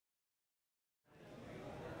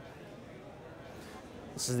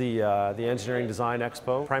This is the Engineering Design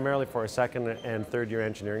Expo, primarily for our second and third year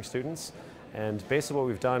engineering students. And basically what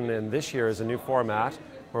we've done in this year is a new format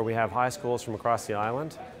where we have high schools from across the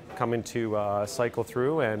island coming to cycle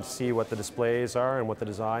through and see what the displays are and what the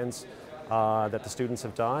designs that the students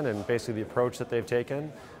have done, and basically the approach that they've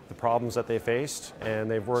taken, the problems that they faced,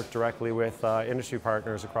 and they've worked directly with industry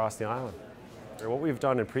partners across the island. What we've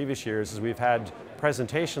done in previous years is we've had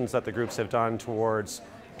presentations that the groups have done towards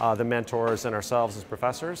the mentors and ourselves as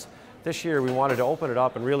professors. This year we wanted to open it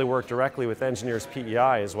up and really work directly with engineers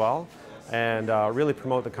PEI as well, and really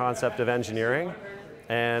promote the concept of engineering,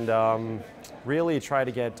 and really try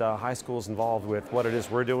to get high schools involved with what it is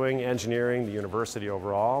we're doing, engineering, the university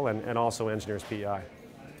overall, and also engineers PEI.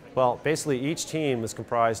 Well, basically each team is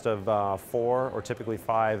comprised of 4 or typically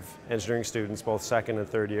 5 engineering students, both second and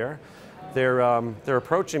third year. They're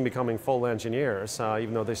approaching becoming full engineers,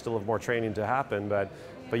 even though they still have more training to happen.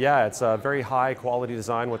 But yeah, it's a very high quality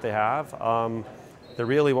design what they have.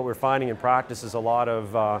 Really what we're finding in practice is a lot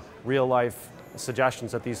of real life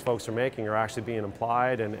suggestions that these folks are making are actually being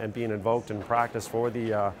applied and being invoked in practice for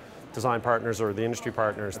the design partners or the industry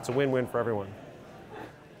partners. It's a win-win for everyone.